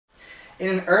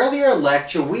In an earlier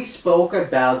lecture, we spoke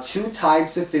about two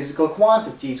types of physical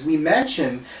quantities. We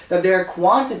mentioned that there are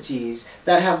quantities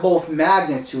that have both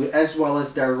magnitude as well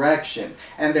as direction,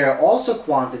 and there are also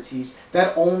quantities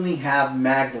that only have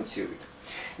magnitude.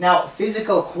 Now,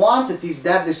 physical quantities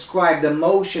that describe the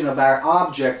motion of our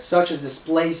objects, such as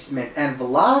displacement and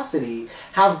velocity,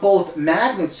 have both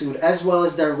magnitude as well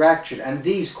as direction, and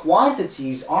these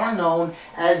quantities are known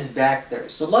as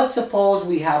vectors. So let's suppose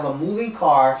we have a moving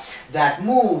car that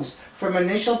moves from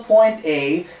initial point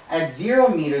A at 0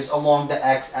 meters along the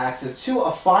x-axis to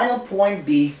a final point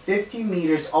B 50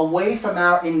 meters away from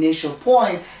our initial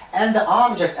point, and the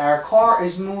object, our car,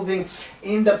 is moving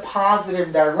in the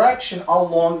positive direction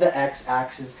along the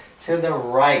x-axis to the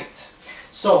right.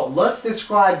 So let's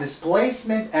describe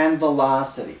displacement and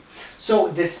velocity.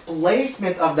 So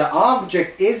displacement of the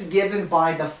object is given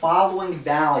by the following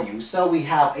value. So we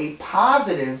have a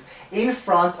positive in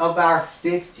front of our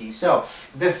 50. So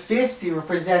the 50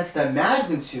 represents the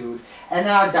magnitude, and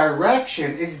our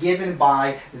direction is given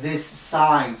by this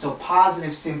sign. So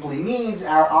positive simply means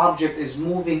our object is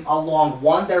moving along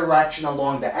one direction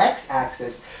along the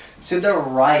x-axis to the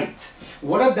right.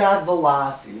 What about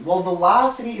velocity? Well,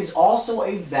 velocity is also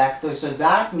a vector, so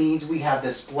that means we have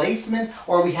displacement,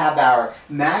 or we have our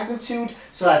magnitude,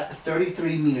 so that's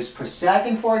 33 meters per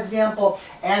second, for example,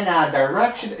 and our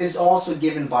direction is also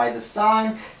given by the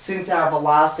sign. Since our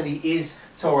velocity is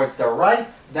towards the right,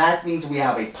 that means we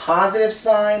have a positive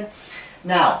sign.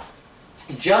 Now,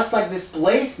 just like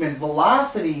displacement,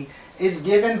 velocity is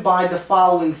given by the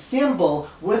following symbol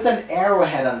with an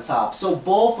arrowhead on top. So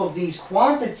both of these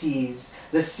quantities,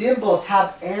 the symbols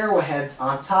have arrowheads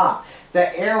on top.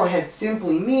 The arrowhead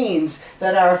simply means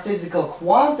that our physical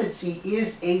quantity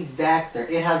is a vector.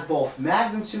 It has both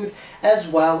magnitude as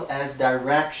well as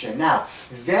direction. Now,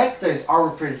 vectors are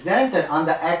represented on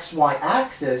the xy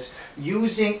axis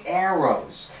using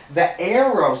arrows. The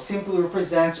arrow simply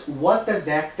represents what the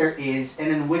vector is and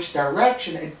in which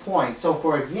direction it points. So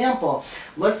for example,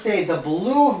 let's say the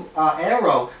blue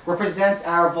arrow represents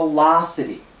our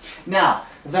velocity. Now,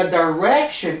 the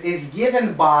direction is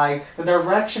given by the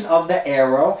direction of the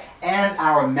arrow, and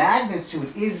our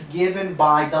magnitude is given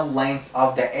by the length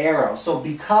of the arrow. So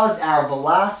because our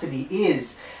velocity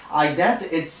is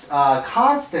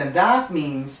constant, that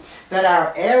means that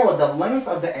our arrow, the length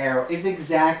of the arrow, is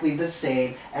exactly the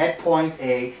same at point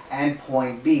A and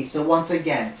point B. So once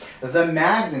again, the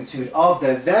magnitude of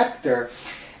the vector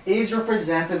is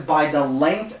represented by the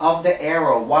length of the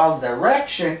arrow, while the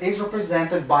direction is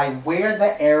represented by where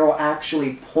the arrow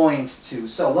actually points to.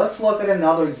 So let's look at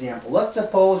another example. Let's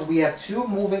suppose we have two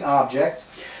moving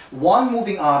objects. One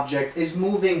moving object is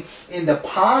moving in the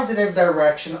positive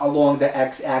direction along the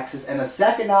x-axis, and a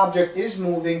second object is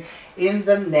moving in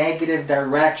the negative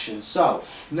direction. So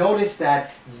notice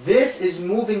that this is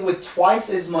moving with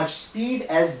twice as much speed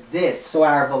as this. So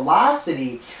our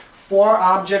velocity for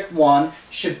object 1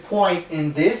 should point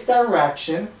in this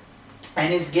direction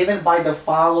and is given by the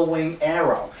following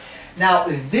arrow. Now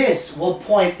this will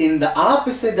point in the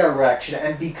opposite direction,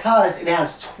 and because it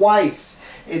has twice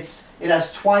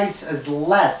as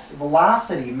less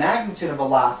velocity, magnitude of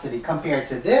velocity compared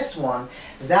to this one,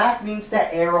 that means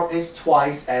the arrow is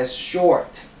twice as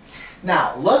short.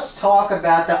 Now, let's talk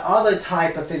about the other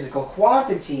type of physical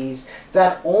quantities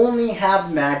that only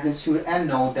have magnitude and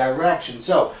no direction.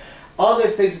 So, other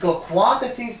physical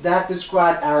quantities that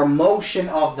describe our motion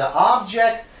of the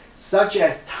object, such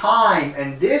as time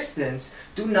and distance,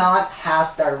 do not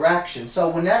have direction. So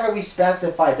whenever we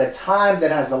specify the time that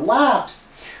has elapsed,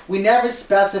 we never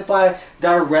specify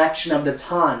direction of the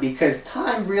time, because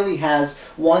time really has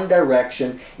one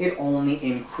direction. It only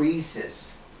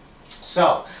increases.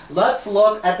 So let's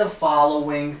look at the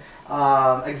following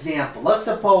example. Let's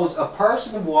suppose a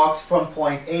person walks from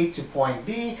point A to point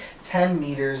B 10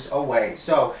 meters away.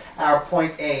 So our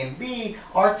point A and B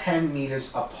are 10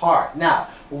 meters apart. Now,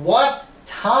 what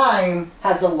time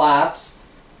has elapsed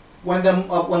when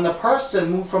the person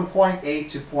moved from point A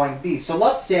to point B? So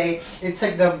let's say it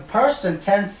took the person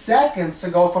 10 seconds to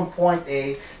go from point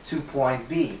A to point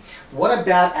B. What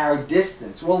about our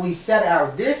distance? Well, we said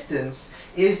our distance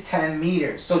is 10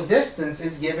 meters. So distance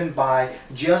is given by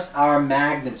just our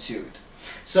magnitude.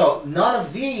 So none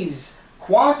of these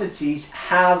quantities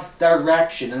have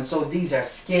direction, and so these are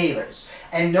scalars.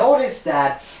 And notice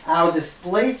that our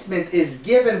displacement is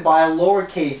given by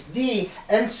lowercase d,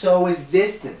 and so is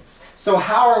distance. So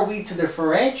how are we to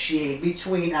differentiate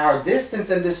between our distance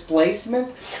and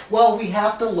displacement? Well, we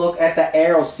have to look at the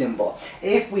arrow symbol.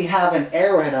 If we have an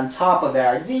arrowhead on top of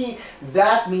our d,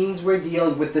 that means we're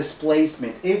dealing with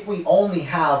displacement. If we only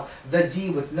have the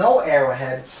d with no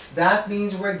arrowhead, that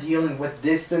means we're dealing with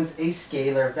distance, a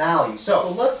scalar value.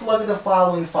 So let's look at the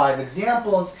following 5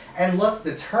 examples, and let's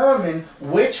determine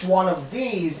which one of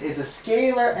these is a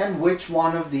scalar and which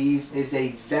one of these is a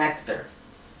vector.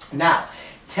 Now,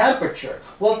 temperature.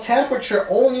 Well, temperature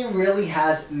only really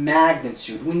has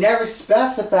magnitude. We never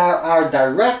specify our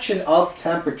direction of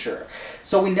temperature.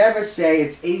 So we never say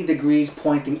it's 80 degrees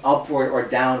pointing upward or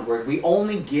downward. We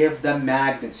only give the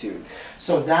magnitude.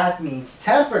 So that means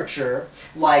temperature,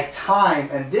 like time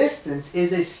and distance,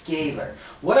 is a scalar.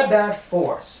 What about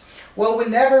force? Well, we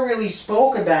never really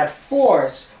spoke about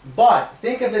force, but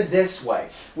think of it this way.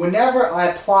 Whenever I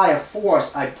apply a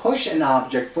force, I push an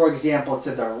object, for example,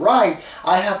 to the right,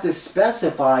 I have to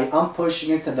specify I'm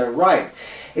pushing it to the right.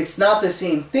 It's not the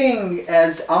same thing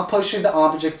as I'm pushing the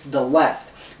object to the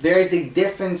left. There is a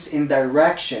difference in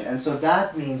direction, and so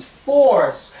that means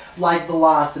force, like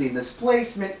velocity and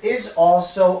displacement, is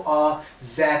also a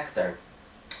vector.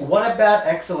 What about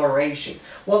acceleration?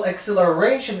 Well,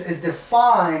 acceleration is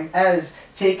defined as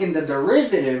taking the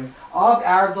derivative of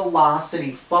our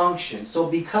velocity function. So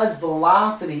because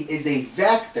velocity is a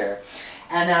vector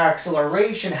and our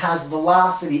acceleration has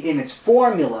velocity in its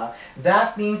formula,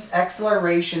 that means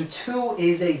acceleration too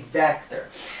is a vector.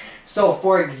 So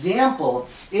for example,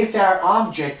 if our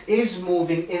object is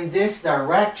moving in this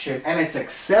direction and it's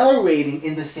accelerating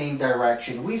in the same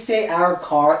direction, we say our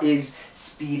car is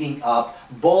speeding up.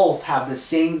 Both have the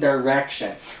same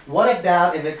direction. What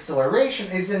about if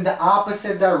acceleration is in the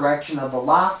opposite direction of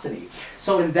velocity?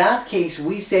 So in that case,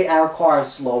 we say our car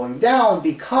is slowing down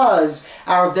because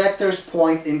our vectors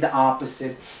point in the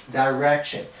opposite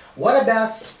direction. What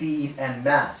about speed and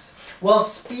mass? Well,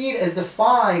 speed is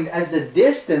defined as the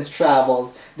distance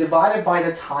traveled divided by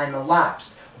the time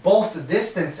elapsed. Both the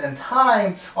distance and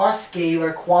time are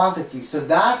scalar quantities. So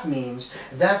that means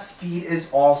that speed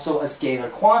is also a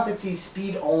scalar quantity.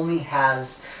 Speed only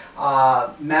has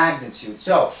magnitude.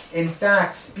 So, in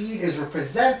fact, speed is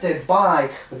represented by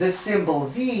the symbol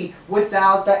v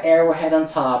without the arrowhead on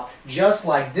top, just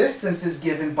like distance is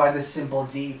given by the symbol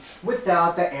d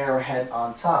without the arrowhead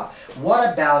on top.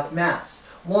 What about mass?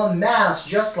 Well, mass,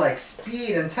 just like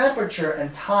speed and temperature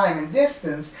and time and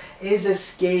distance, is a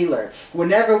scalar.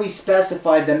 Whenever we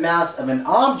specify the mass of an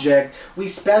object, we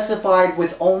specify it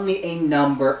with only a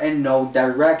number and no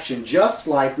direction, just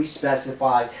like we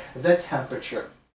specify the temperature.